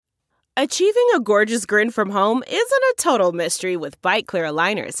Achieving a gorgeous grin from home isn't a total mystery with Byte Clear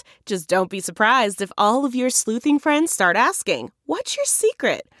aligners. Just don't be surprised if all of your sleuthing friends start asking, "What's your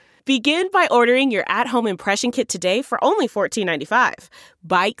secret?" Begin by ordering your at-home impression kit today for only $14.95.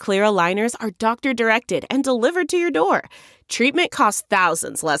 Byte Clear aligners are doctor-directed and delivered to your door. Treatment costs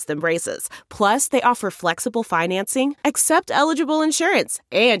thousands less than braces. Plus, they offer flexible financing, accept eligible insurance,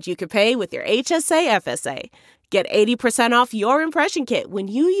 and you can pay with your HSA FSA. Get 80% off your impression kit when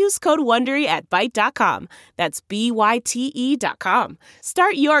you use code WONDERY at Byte.com. That's BYTE.com.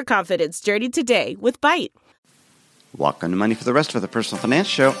 Start your confidence journey today with Byte. Welcome to Money for the Rest of the Personal Finance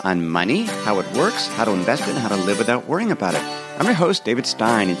Show on money, how it works, how to invest it, and how to live without worrying about it. I'm your host, David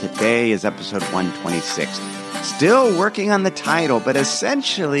Stein, and today is episode 126. Still working on the title, but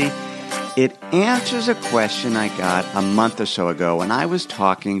essentially it answers a question I got a month or so ago when I was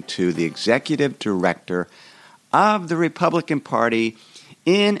talking to the executive director of the Republican Party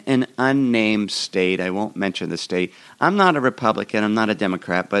in an unnamed state. I won't mention the state. I'm not a Republican. I'm not a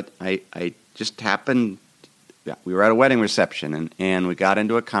Democrat, but I just happened, we were at a wedding reception, and we got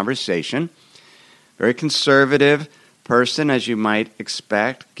into a conversation. Very conservative person, as you might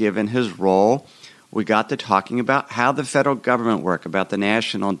expect, given his role. We got to talking about how the federal government works, about the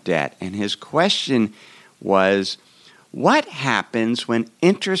national debt. And his question was, what happens when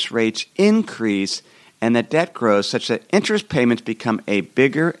interest rates increase and the debt grows such that interest payments become a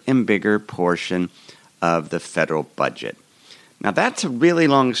bigger and bigger portion of the federal budget? Now, that's a really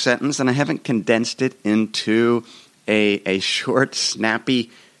long sentence, and I haven't condensed it into a short, snappy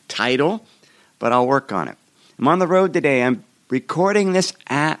title, but I'll work on it. I'm on the road today. I'm recording this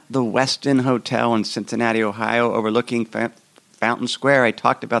at the Westin Hotel in Cincinnati, Ohio, overlooking Fountain Square. I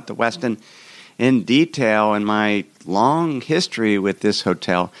talked about the Westin in detail in my long history with this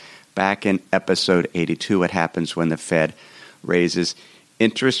hotel back in episode 82, what happens when the Fed raises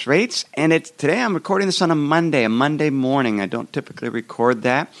interest rates. And today I'm recording this on a Monday morning. I don't typically record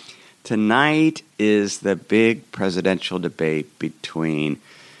that. Tonight is the big presidential debate between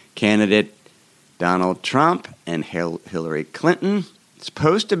candidate Donald Trump and Hillary Clinton. It's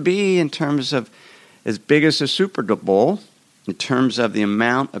supposed to be, in terms of as big as a Super Bowl, in terms of the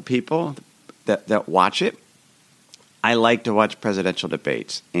amount of people that watch it. I like to watch presidential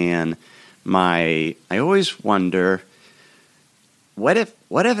debates, and I always wonder, what if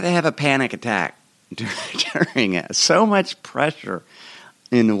they have a panic attack during it? So much pressure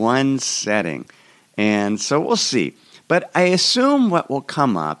in one setting, and so we'll see. But I assume what will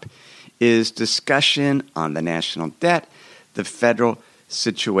come up is discussion on the national debt, the federal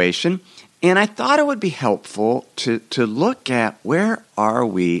situation, and I thought it would be helpful to look at where are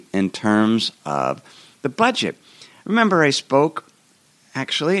we in terms of the budget. Remember, I was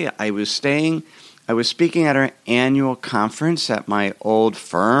speaking at our annual conference at my old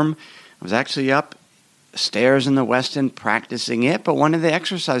firm. I was actually upstairs in the Westin practicing it, but one of the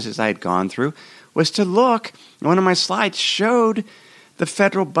exercises I had gone through was to look, one of my slides showed the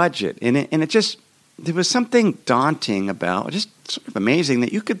federal budget, and there was something daunting about, just sort of amazing,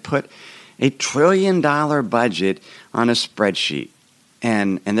 that you could put $1 trillion budget on a spreadsheet,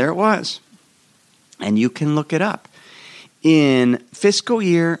 and there it was, and you can look it up. In fiscal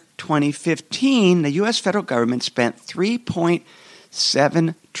year 2015, the U.S. federal government spent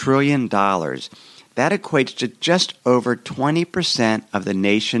 $3.7 trillion. That equates to just over 20% of the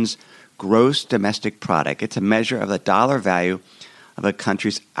nation's gross domestic product. It's a measure of the dollar value of a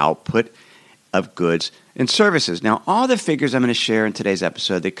country's output of goods and services. Now, all the figures I'm going to share in today's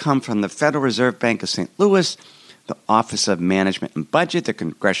episode, they come from the Federal Reserve Bank of St. Louis, the Office of Management and Budget, the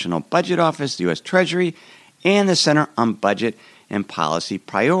Congressional Budget Office, the U.S. Treasury, and the Center on Budget and Policy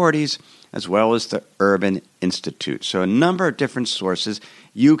Priorities, as well as the Urban Institute. So a number of different sources.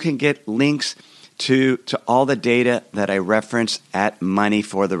 You can get links to all the data that I reference at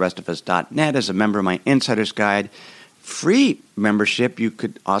moneyfortherestofus.net as a member of my Insider's Guide free membership. You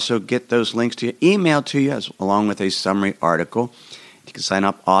could also get those links to your email to you, along with a summary article. You can sign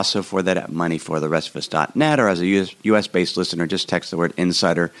up also for that at moneyfortherestofus.net, or as a U.S.-based listener, just text the word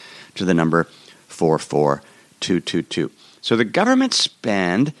insider to the number 44222. So the government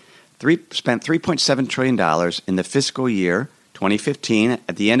spent $3.7 trillion in the fiscal year 2015.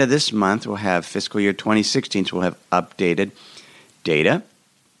 At the end of this month, we'll have fiscal year 2016, so we'll have updated data.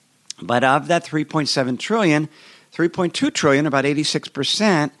 But of that $3.7 trillion, $3.2 trillion, about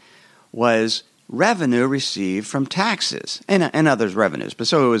 86%, was revenue received from taxes and others revenues. But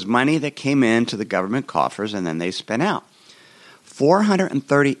so it was money that came into the government coffers and then they spent out.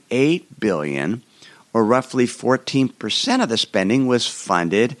 $438 billion, or roughly 14% of the spending, was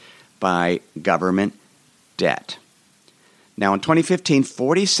funded by government debt. Now, in 2015,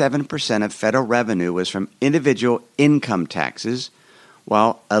 47% of federal revenue was from individual income taxes,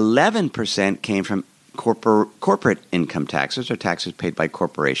 while 11% came from corporate income taxes, or taxes paid by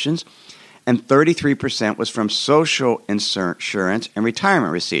corporations, and 33% was from social insurance and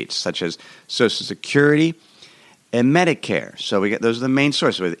retirement receipts, such as Social Security and Medicare. So those are the main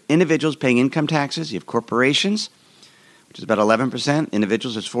sources. With individuals paying income taxes, you have corporations, which is about 11%.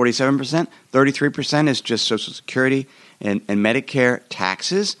 Individuals is 47%. 33% is just Social Security and Medicare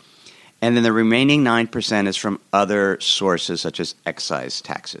taxes. And then the remaining 9% is from other sources, such as excise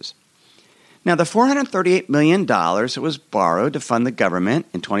taxes. Now, the $438 million that was borrowed to fund the government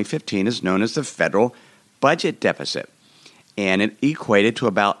in 2015 is known as the federal budget deficit. And it equated to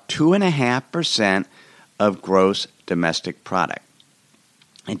about 2.5% of gross domestic product.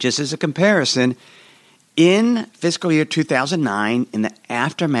 And just as a comparison, in fiscal year 2009, in the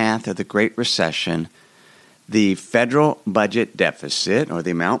aftermath of the Great Recession, the federal budget deficit, or the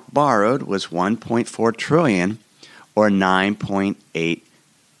amount borrowed, was $1.4 trillion, or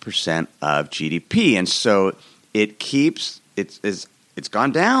 9.8% of GDP. And so it's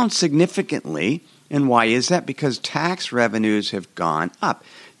gone down significantly. And why is that? Because tax revenues have gone up.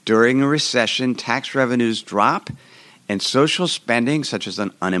 During a recession, tax revenues drop, and social spending, such as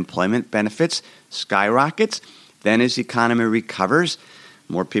unemployment benefits, skyrockets. Then as the economy recovers,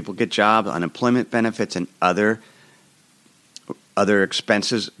 more people get jobs, unemployment benefits, and other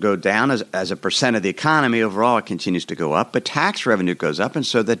expenses go down. As a percent of the economy overall, it continues to go up, but tax revenue goes up, and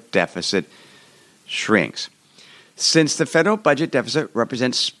so the deficit shrinks. Since the federal budget deficit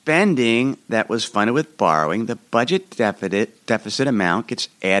represents spending that was funded with borrowing, the budget deficit amount gets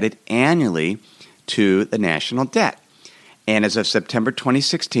added annually to the national debt. And as of September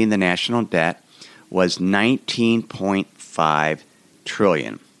 2016, the national debt was $19.5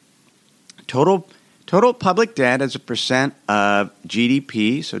 trillion. Total public debt as a percent of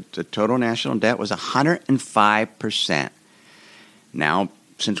GDP, so the total national debt, was 105%. Now,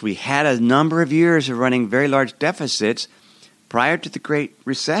 since we had a number of years of running very large deficits, prior to the Great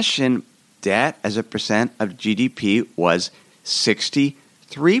Recession, debt as a percent of GDP was 63%.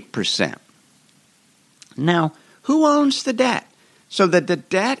 Now, who owns the debt? So that the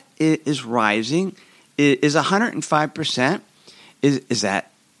debt is rising, is 105%. Is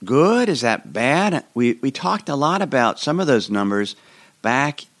that good? Is that bad? We talked a lot about some of those numbers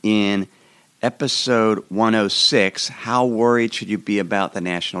back in episode 106, how worried should you be about the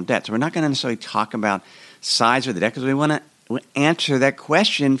national debt? So we're not going to necessarily talk about size of the debt because we want to answer that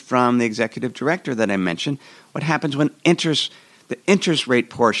question from the executive director that I mentioned. What happens when the interest rate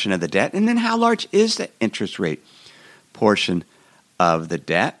portion of the debt, and then how large is the interest rate portion of the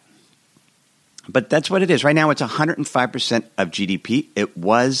debt? But that's what it is. Right now it's 105% of GDP. It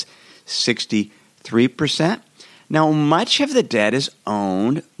was 63%. Now, much of the debt is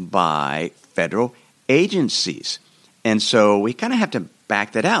owned by federal agencies. And so we kind of have to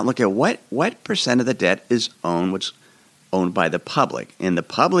back that out and look at what percent of the debt is owned by the public. And the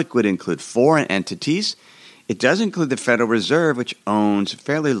public would include foreign entities. It does include the Federal Reserve, which owns a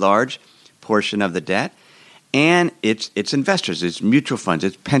fairly large portion of the debt. And it's investors, it's mutual funds,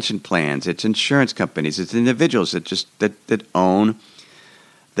 it's pension plans, it's insurance companies, it's individuals that own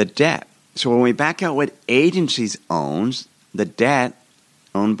the debt. So when we back out what agencies owns, the debt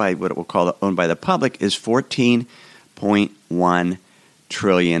owned by what we'll call owned by the public is $14.1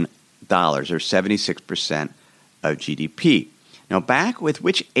 trillion, or 76% of GDP. Now, back with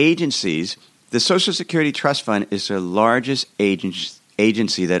which agencies, the Social Security Trust Fund is the largest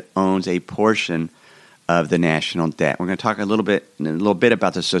agency that owns a portion of the national debt. We're going to talk a little bit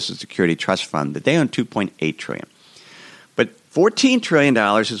about the Social Security Trust Fund, that they own $2.8 trillion. But $14 trillion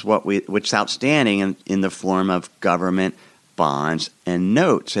is what's outstanding in the form of government bonds and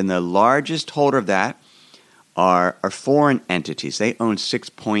notes. And the largest holder of that are foreign entities. They own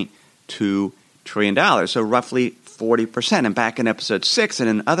 $6.2 trillion, so roughly 40%. And back in episode 6 and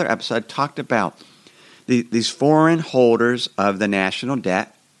in another episode, I talked about these foreign holders of the national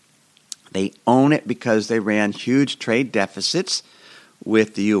debt. They own it because they ran huge trade deficits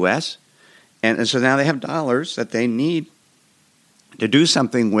with the U.S., and so now they have dollars that they need to do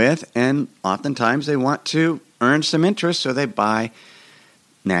something with, and oftentimes they want to earn some interest, so they buy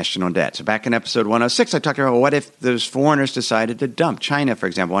national debt. So back in episode 106, I talked about what if those foreigners decided to dump. China, for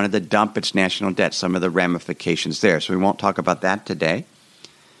example, wanted to dump its national debt, some of the ramifications there. So we won't talk about that today.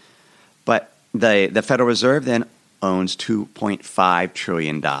 But the Federal Reserve then owns $2.5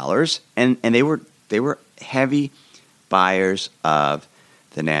 trillion, and they were heavy buyers of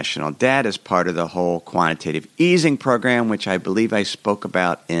the national debt as part of the whole quantitative easing program, which I believe I spoke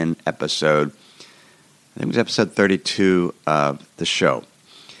about in episode I think it was episode 32 of the show.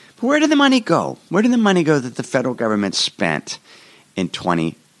 But where did the money go? Where did the money go that the federal government spent in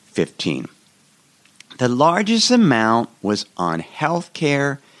 2015? The largest amount was on health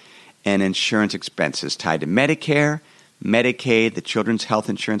care and insurance expenses tied to Medicare, Medicaid, the Children's Health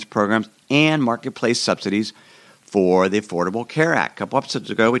Insurance Programs, and marketplace subsidies for the Affordable Care Act. A couple episodes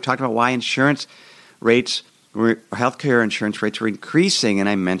ago, we talked about why insurance rates, healthcare insurance rates were increasing, and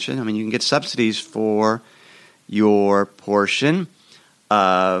I mentioned, you can get subsidies for your portion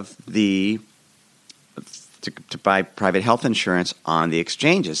of the to buy private health insurance on the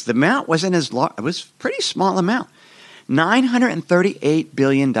exchanges. The amount wasn't as large; it was a pretty small amount. $938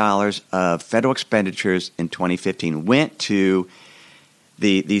 billion of federal expenditures in 2015 went to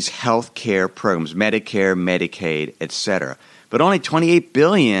these health care programs, Medicare, Medicaid, etc. But only $28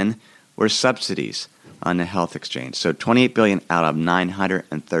 billion were subsidies on the health exchange. So $28 billion out of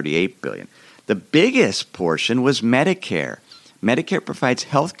 $938 billion. The biggest portion was Medicare. Medicare provides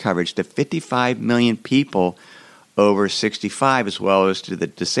health coverage to 55 million people over 65 as well as to the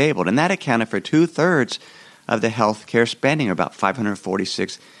disabled. And that accounted for 2/3 of the health care spending, about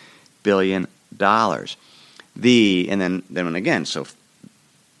 $546 billion. So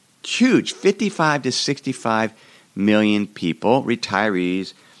huge, 55 to 65 million people,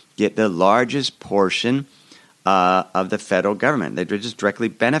 retirees, get the largest portion of the federal government. They just directly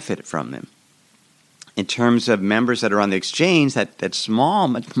benefit from them. In terms of members that are on the exchange, that's small,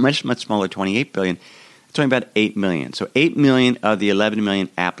 much smaller, 28 billion. It's only about 8 million. So 8 million of the 11 million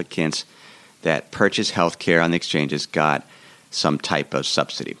applicants that purchase health care on the exchanges got some type of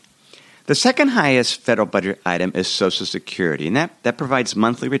subsidy. The second highest federal budget item is Social Security, and that provides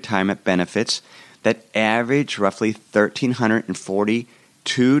monthly retirement benefits that average roughly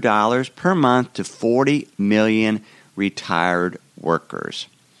 $1,342 per month to 40 million retired workers.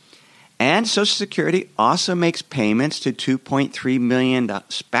 And Social Security also makes payments to 2.3 million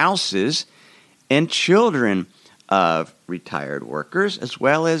spouses and children of retired workers, as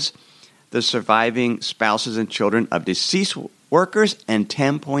well as the surviving spouses and children of deceased workers, and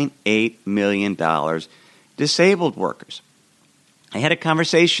 $10.8 million disabled workers. I had a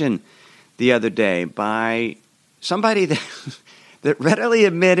conversation the other day by somebody that readily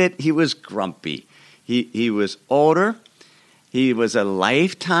admitted he was grumpy. He was older. He was a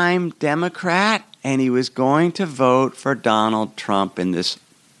lifetime Democrat, and he was going to vote for Donald Trump in this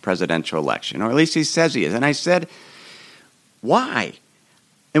presidential election, or at least he says he is. And I said, why?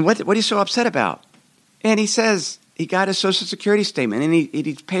 And what are you so upset about? And he says he got his Social Security statement, and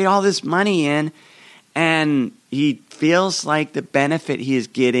he's paid all this money in, and he feels like the benefit he is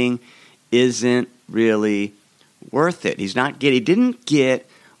getting isn't really worth it. He didn't get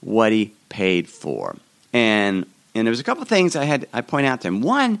what he paid for. And there was a couple of things I point out to him.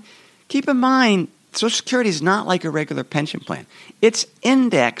 One, keep in mind, Social Security is not like a regular pension plan. It's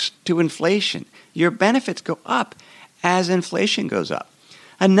indexed to inflation. Your benefits go up as inflation goes up.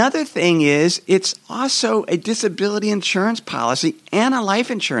 Another thing is it's also a disability insurance policy and a life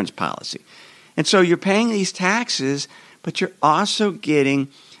insurance policy. And so you're paying these taxes, but you're also getting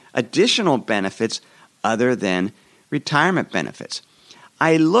additional benefits other than retirement benefits.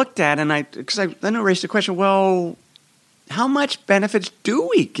 I looked at because I then raised the question, well, how much benefits do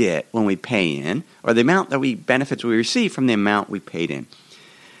we get when we pay in, or the amount benefits we receive from the amount we paid in?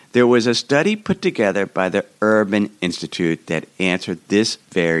 There was a study put together by the Urban Institute that answered this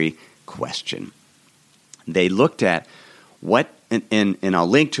very question. They looked at what, and I'll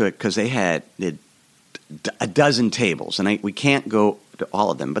link to it because they had a dozen tables, and we can't go to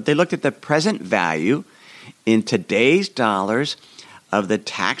all of them, but they looked at the present value in today's dollars of the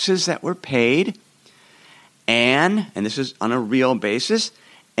taxes that were paid, and this is on a real basis,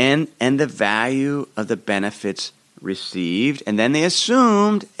 and the value of the benefits received, and then they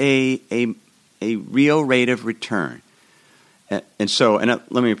assumed a real rate of return. Let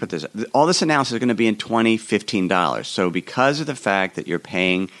me put this: all this analysis is going to be in 2015 dollars. So, because of the fact that you're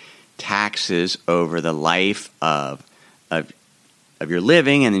paying taxes over the life of your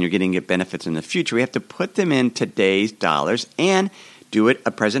living, and then you're getting benefits in the future, we have to put them in today's dollars and do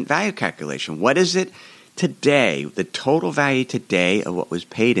a present value calculation. What is it today? The total value today of what was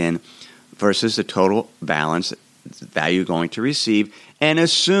paid in versus the total balance value going to receive, and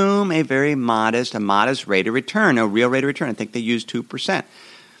assume a modest rate of return, a real rate of return. I think they use 2%.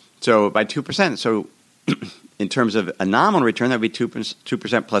 So by 2%, so in terms of a nominal return, that would be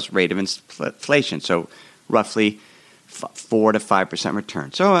 2% plus rate of inflation. So roughly 4 to 5%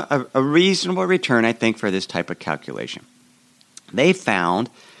 return. So a reasonable return, I think, for this type of calculation. They found,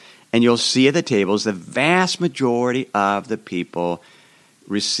 and you'll see at the tables, the vast majority of the people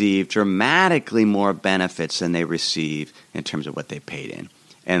receive dramatically more benefits than they receive in terms of what they paid in.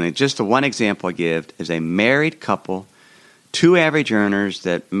 And just the one example I give is a married couple, 2 average earners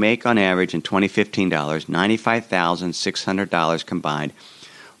that make on average in 2015 $95,600 combined,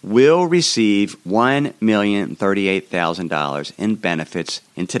 will receive $1,038,000 in benefits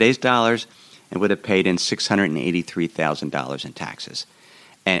in today's dollars and would have paid in $683,000 in taxes.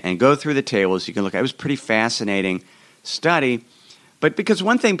 And go through the tables. You can look at it. It was a pretty fascinating study. But because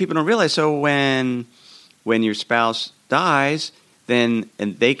one thing people don't realize, so when your spouse dies, then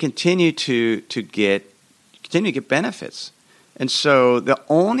and they continue to get benefits. And so the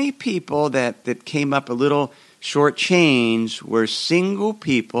only people that came up a little short change were single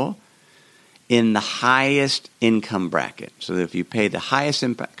people in the highest income bracket. So if you pay the highest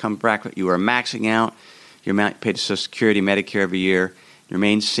income bracket, you are maxing out your amount you pay to Social Security, Medicare every year, you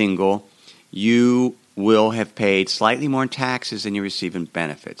remain single, you will have paid slightly more in taxes than you receive in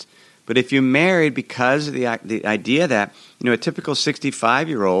benefits. But if you're married, because of the idea that, a typical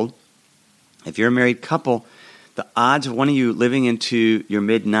 65-year-old, if you're a married couple, the odds of one of you living into your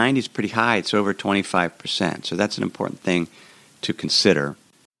mid-90s is pretty high. It's over 25%. So that's an important thing to consider.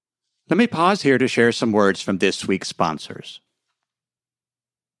 Let me pause here to share some words from this week's sponsors.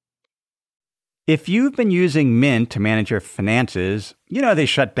 If you've been using Mint to manage your finances, they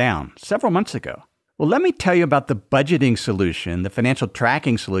shut down several months ago. Well, let me tell you about the budgeting solution, the financial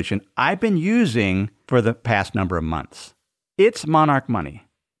tracking solution I've been using for the past number of months. It's Monarch Money.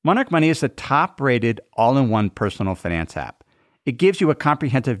 Monarch Money is the top-rated all-in-one personal finance app. It gives you a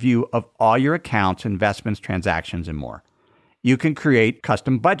comprehensive view of all your accounts, investments, transactions, and more. You can create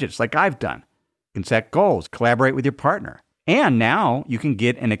custom budgets like I've done. You can set goals, collaborate with your partner. And now you can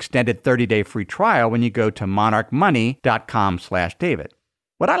get an extended 30-day free trial when you go to monarchmoney.com/David.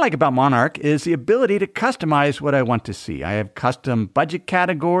 What I like about Monarch is the ability to customize what I want to see. I have custom budget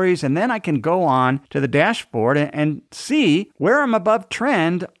categories, and then I can go on to the dashboard and see where I'm above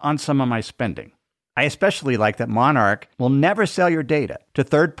trend on some of my spending. I especially like that Monarch will never sell your data to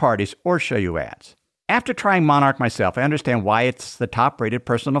third parties or show you ads. After trying Monarch myself, I understand why it's the top-rated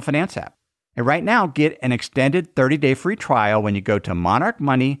personal finance app. And right now, get an extended 30-day free trial when you go to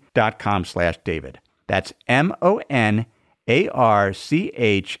monarchmoney.com/David. That's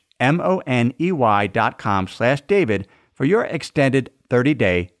MONARCHMONEY.com/David for your extended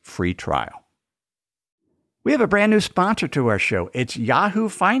 30-day free trial. We have a brand new sponsor to our show. It's Yahoo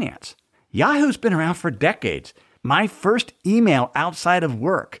Finance. Yahoo's been around for decades. My first email outside of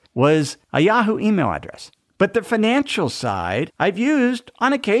work was a Yahoo email address. But the financial side I've used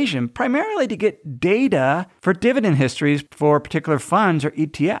on occasion primarily to get data for dividend histories for particular funds or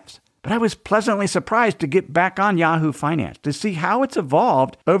ETFs. But I was pleasantly surprised to get back on Yahoo Finance to see how it's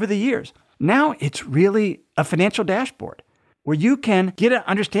evolved over the years. Now it's really a financial dashboard where you can get an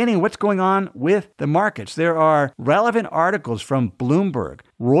understanding of what's going on with the markets. There are relevant articles from Bloomberg,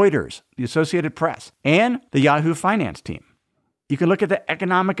 Reuters, the Associated Press, and the Yahoo Finance team. You can look at the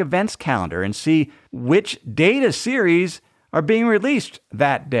economic events calendar and see which data series are being released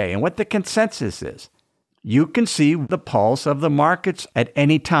that day and what the consensus is. You can see the pulse of the markets at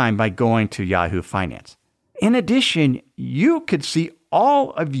any time by going to Yahoo Finance. In addition, you could see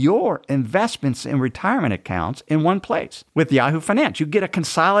all of your investments in retirement accounts in one place. With Yahoo Finance, you get a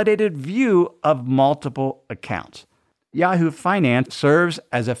consolidated view of multiple accounts. Yahoo Finance serves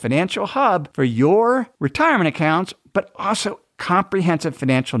as a financial hub for your retirement accounts, but also comprehensive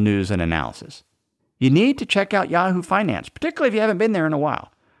financial news and analysis. You need to check out Yahoo Finance, particularly if you haven't been there in a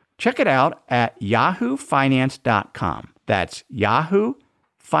while. Check it out at yahoofinance.com. That's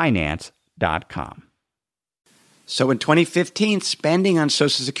yahoofinance.com. So in 2015, spending on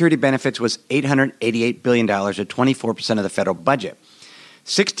Social Security benefits was $888 billion, or 24% of the federal budget.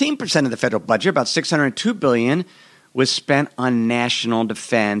 16% of the federal budget, about $602 billion, was spent on national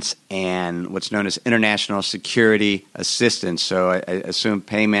defense and what's known as international security assistance. So I assume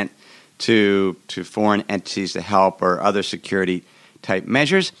payment to foreign entities to help or other security type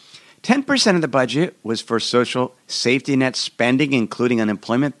measures. 10% of the budget was for social safety net spending, including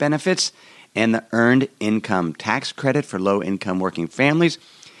unemployment benefits and the earned income tax credit for low-income working families.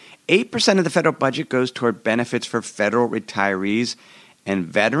 8% of the federal budget goes toward benefits for federal retirees and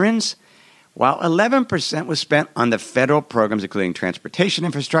veterans, while 11% was spent on the federal programs including transportation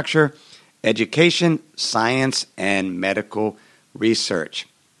infrastructure, education, science, and medical research.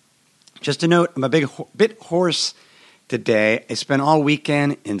 Just a note, I'm a bit hoarse today. I spent all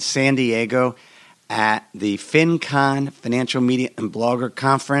weekend in San Diego at the FinCon, Financial Media and Blogger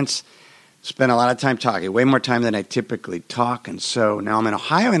Conference. Spent a lot of time talking, way more time than I typically talk. And so now I'm in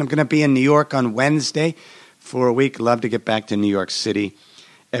Ohio, and I'm going to be in New York on Wednesday for a week. Love to get back to New York City.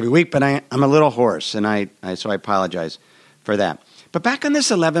 every week, but I'm a little hoarse, and so I apologize for that. But back on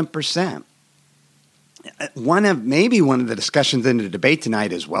this 11%, one of the discussions in the debate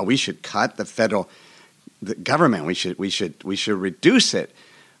tonight is, well, we should cut the government. We should reduce it.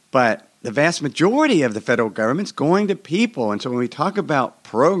 But the vast majority of the federal government's going to people. And so when we talk about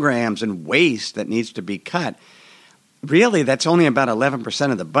programs and waste that needs to be cut, really that's only about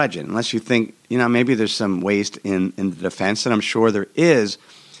 11% of the budget, unless you think, maybe there's some waste in the defense, and I'm sure there is.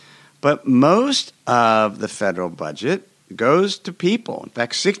 But most of the federal budget goes to people. In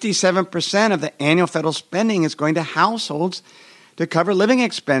fact, 67% of the annual federal spending is going to households to cover living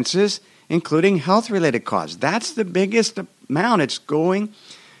expenses, including health-related costs. That's the biggest amount. It's going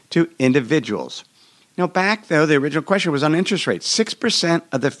to individuals. Now, back, though, the original question was on interest rates. 6%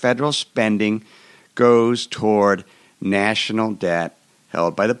 of the federal spending goes toward national debt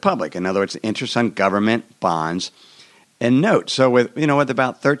held by the public. In other words, interest on government bonds and notes. So with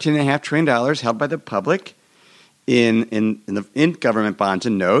about $13.5 trillion held by the public in government bonds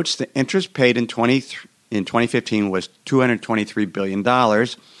and notes, the interest paid in 2015 was $223 billion.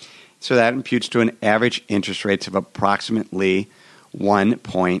 So that imputes to an average interest rate of approximately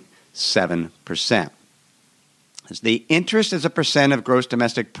 1.7%. The interest as a percent of gross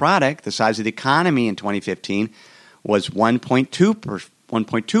domestic product, the size of the economy in 2015, was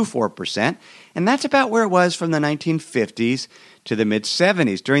 1.24%, and that's about where it was from the 1950s to the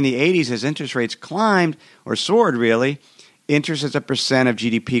mid-'70s. During the 80s, as interest rates climbed, or soared really, interest as a percent of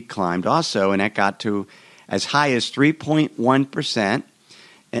GDP climbed also, and that got to as high as 3.1%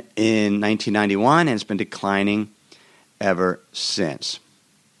 in 1991, and it's been declining ever since.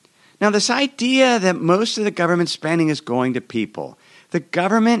 Now, this idea that most of the government spending is going to people, the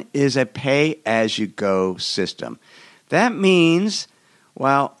government is a pay-as-you-go system. That means,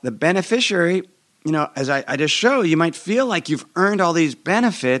 well, the beneficiary, as I just showed, you might feel like you've earned all these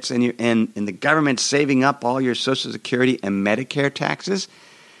benefits and the government's saving up all your Social Security and Medicare taxes.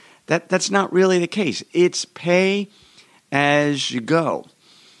 That's not really the case. It's pay as you go.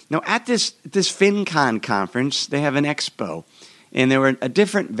 Now, at this FinCon conference, they have an expo, and there were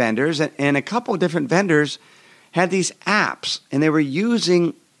different vendors, and a couple of different vendors had these apps, and they were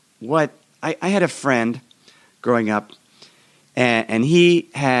using what I had a friend growing up, and he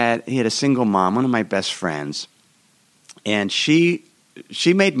had a single mom, one of my best friends, and she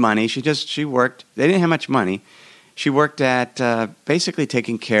made money. She worked. They didn't have much money. She worked at basically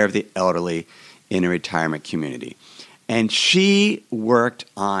taking care of the elderly in a retirement community, and she worked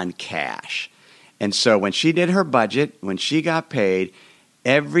on cash. And so when she did her budget, when she got paid,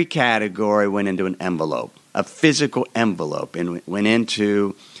 every category went into an envelope, a physical envelope, and went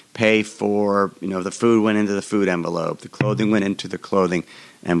into pay for, the food went into the food envelope, the clothing went into the clothing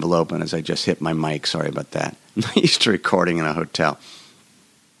envelope, and as I just hit my mic, sorry about that. I'm not used to recording in a hotel.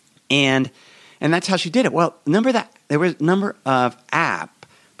 And that's how she did it. Well, there was a number of app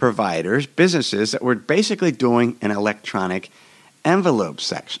providers, businesses that were basically doing an electronic envelope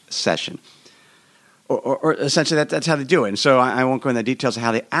session. Or essentially that's how they do it. And so I won't go into the details of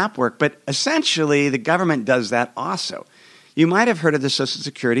how the app worked, but essentially the government does that also. You might have heard of the Social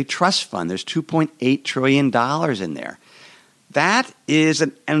Security Trust Fund. There's $2.8 trillion in there. That is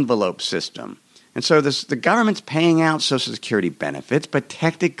an envelope system. And so the government's paying out Social Security benefits, but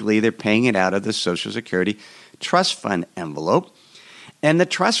technically they're paying it out of the Social Security Trust Fund envelope. And the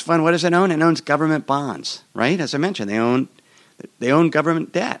trust fund, what does it own? It owns government bonds, right? As I mentioned, they own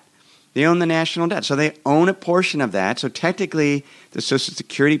government debt. They own the national debt. So they own a portion of that. So technically, the Social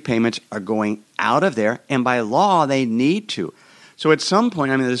Security payments are going out of there, and by law, they need to. So at some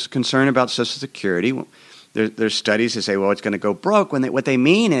point, there's concern about Social Security. There's studies that say, well, it's going to go broke. What they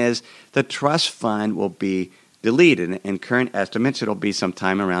mean is the trust fund will be deleted. In current estimates, it'll be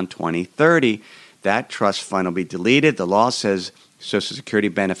sometime around 2030. That trust fund will be deleted. The law says Social Security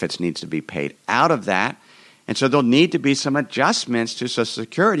benefits needs to be paid out of that. And so there'll need to be some adjustments to Social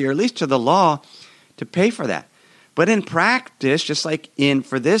Security, or at least to the law, to pay for that. But in practice, just like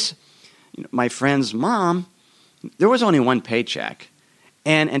for this, my friend's mom, there was only one paycheck.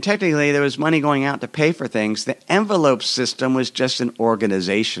 And technically there was money going out to pay for things. The envelope system was just an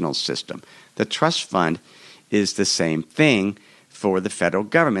organizational system. The trust fund is the same thing for the federal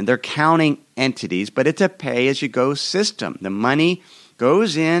government. They're counting entities, but it's a pay-as-you-go system. The money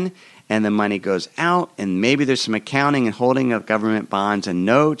goes in and the money goes out, and maybe there's some accounting and holding of government bonds and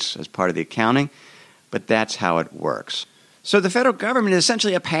notes as part of the accounting, but that's how it works. So the federal government is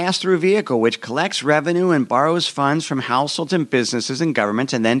essentially a pass-through vehicle which collects revenue and borrows funds from households and businesses and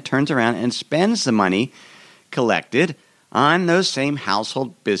governments, and then turns around and spends the money collected on those same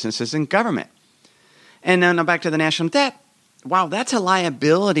household, businesses, and government. And now back to the national debt. while that's a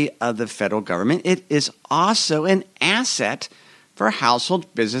liability of the federal government, it is also an asset for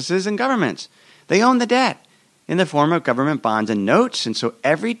household businesses and governments. They own the debt in the form of government bonds and notes, and so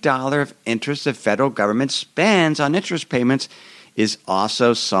every dollar of interest the federal government spends on interest payments is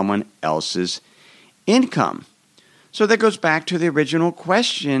also someone else's income. So that goes back to the original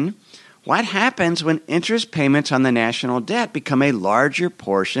question: what happens when interest payments on the national debt become a larger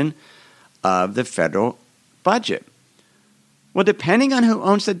portion of the federal budget? Well, depending on who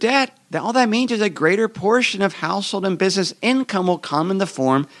owns the debt, all that means is a greater portion of household and business income will come in the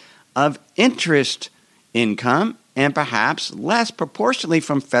form of interest income, and perhaps less proportionally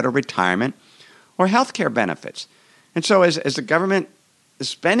from federal retirement or health care benefits. And so as the government is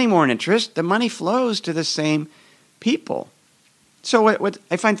spending more in interest, the money flows to the same people. So what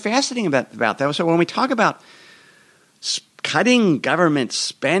I find fascinating about that, so when we talk about cutting government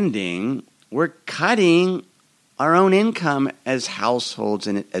spending, we're cutting our own income as households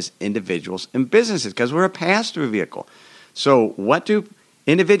and as individuals and businesses because we're a pass-through vehicle. So what do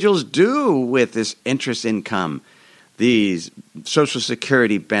individuals do with this interest income, these Social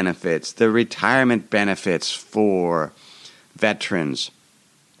Security benefits, the retirement benefits for veterans?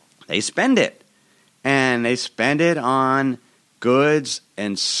 They spend it, and they spend it on goods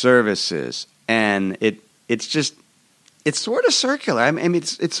and services, and it's sort of circular. I mean,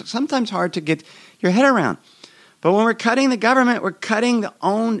 it's sometimes hard to get your head around. But when we're cutting the government, we're cutting the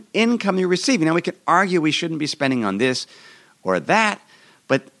own income you're receiving. Now, we can argue we shouldn't be spending on this or that,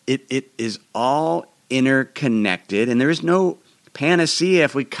 but it is all interconnected, and there is no panacea.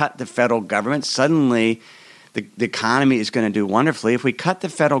 If we cut the federal government, suddenly the economy is going to do wonderfully. If we cut the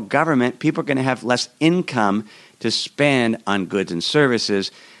federal government, people are going to have less income to spend on goods and services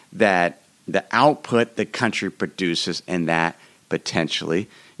that the output the country produces, and that potentially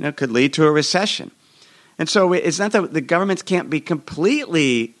could lead to a recession. And so it's not that the governments can't be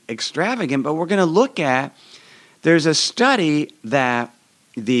completely extravagant, but we're going to look at, there's a study that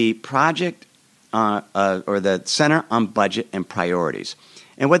the project or the Center on Budget and Priorities.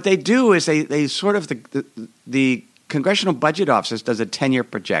 And what they do is they sort of, the Congressional Budget Office does a 10-year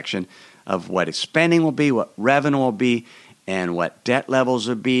projection of what its spending will be, what revenue will be, and what debt levels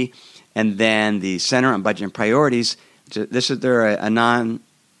will be. And then the Center on Budget and Priorities, they're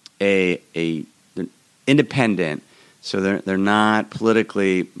independent, so they're not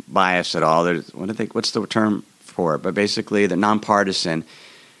politically biased at all. What's the term for it? But basically, the nonpartisan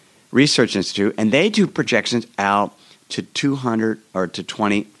research institute, and they do projections out to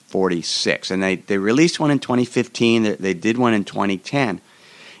 2046. And they released one in 2015. They did one in 2010.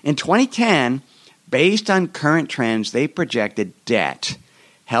 In 2010, based on current trends, they projected debt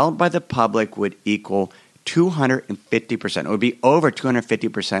held by the public would equal 250%. It would be over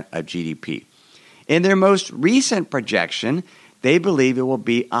 250% of GDP. In their most recent projection, they believe it will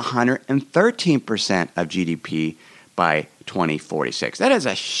be 113% of GDP by 2046. That is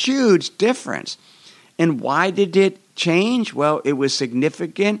a huge difference. And why did it change? Well, it was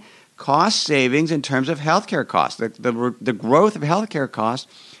significant cost savings in terms of healthcare costs. The growth of healthcare costs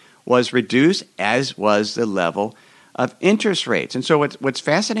was reduced, as was the level of interest rates. And so what's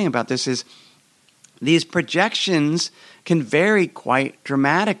fascinating about this is these projections can vary quite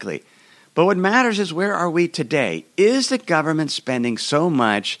dramatically. But what matters is, where are we today? Is the government spending so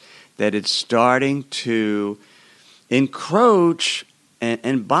much that it's starting to encroach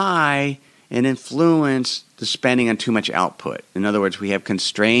and buy and influence the spending on too much output? In other words, we have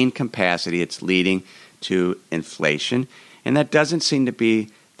constrained capacity. It's leading to inflation, and that doesn't seem to be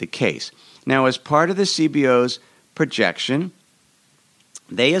the case. Now, as part of the CBO's projection,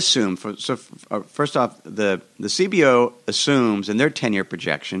 they assume, first off, the CBO assumes in their 10-year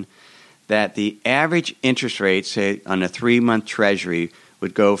projection that the average interest rate, say, on a 3-month Treasury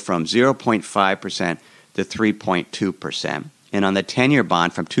would go from 0.5% to 3.2%, and on the 10-year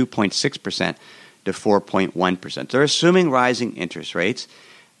bond from 2.6% to 4.1%. They're assuming rising interest rates.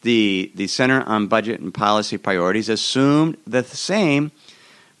 The Center on Budget and Policy Priorities assumed the same,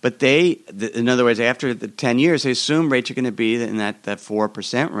 but in other words, after the 10 years, they assume rates are going to be in that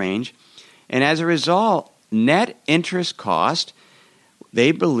 4% range. And as a result, net interest cost,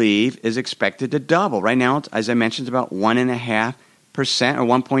 they believe, is expected to double. Right now, as I mentioned, it's about 1.5% or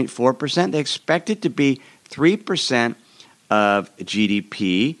 1.4%. They expect it to be 3% of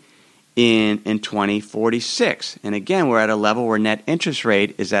GDP in 2046. And again, we're at a level where net interest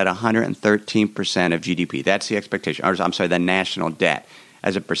rate is at 113% of GDP. That's the expectation. Or, I'm sorry, the national debt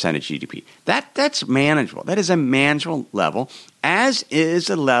as a percentage of GDP. That's manageable. That is a manageable level, as is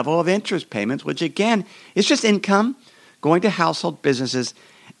the level of interest payments, which again is just income going to household businesses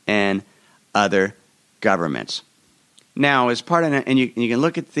and other governments. Now, as part of that, and you can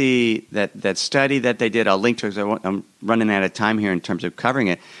look at that study that they did. I'll link to it because I'm running out of time here in terms of covering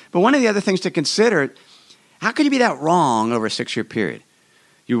it. But one of the other things to consider, how could you be that wrong over a 6-year period?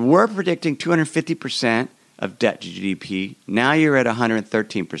 You were predicting 250% of debt to GDP. Now you're at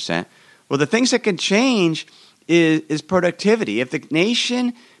 113%. Well, the things that can change is productivity. If the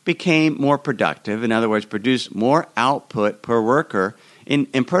nation became more productive, in other words, produced more output per worker,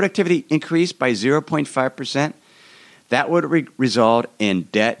 and productivity increased by 0.5%, that would result in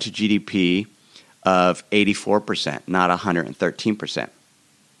debt to GDP of 84%, not 113%.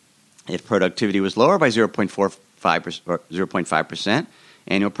 If productivity was lower by 0.5%,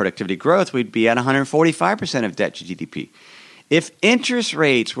 annual productivity growth, we'd be at 145% of debt to GDP. If interest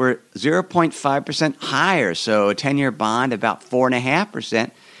rates were 0.5% higher, so a 10-year bond about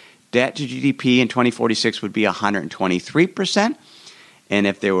 4.5%, debt to GDP in 2046 would be 123%. And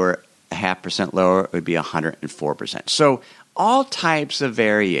if they were 0.5% lower, it would be 104%. So all types of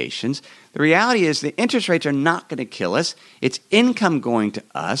variations. The reality is the interest rates are not going to kill us. It's income going to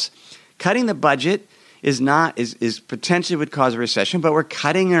us. Cutting the budget is potentially would cause a recession, but we're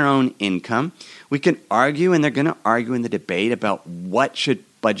cutting our own income. We can argue, and they're going to argue in the debate about what should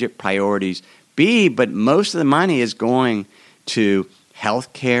budget priorities be, but most of the money is going to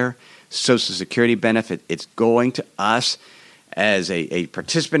health care, Social Security benefit. It's going to us as a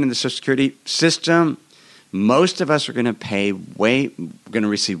participant in the Social Security system. Most of us are going to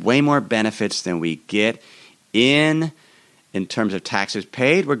receive way more benefits than we get in terms of taxes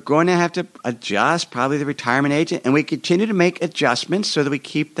paid. We're going to have to adjust probably the retirement age, and we continue to make adjustments so that we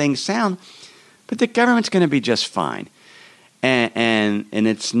keep things sound. But the government's going to be just fine. And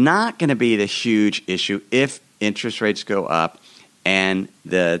it's not going to be the huge issue if interest rates go up and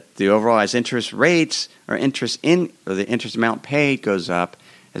the overall as interest rates or the interest amount paid goes up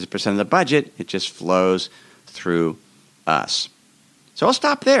as a percent of the budget, it just flows through us. So I'll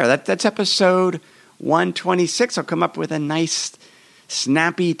stop there. That's episode 126. I'll come up with a nice,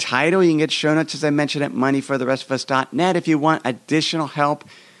 snappy title. You can get show notes, as I mentioned, at moneyfortherestofus.net. If you want additional help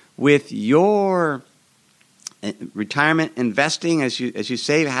with your retirement investing, as you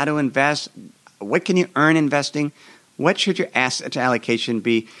save, how to invest, what can you earn investing, what should your asset allocation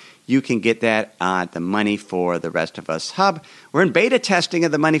be, you can get that at the Money for the Rest of Us Hub. We're in beta testing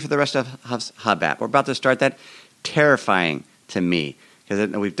of the Money for the Rest of Us Hub app. We're about to start that. Terrifying to me. Because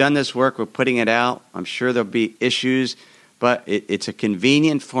we've done this work, we're putting it out. I'm sure there'll be issues, but it's a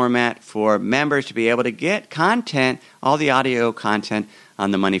convenient format for members to be able to get content, all the audio content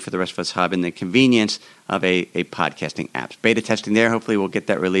on the Money for the Rest of Us Hub and the convenience of a podcasting app. Beta testing there. Hopefully we'll get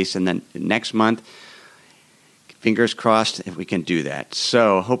that released in the next month. Fingers crossed if we can do that.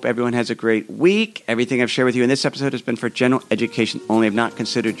 So hope everyone has a great week. Everything I've shared with you in this episode has been for general education only. I've not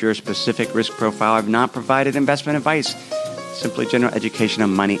considered your specific risk profile. I've not provided investment advice. Simply general education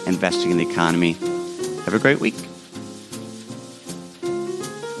on money, investing, in the economy. Have a great week.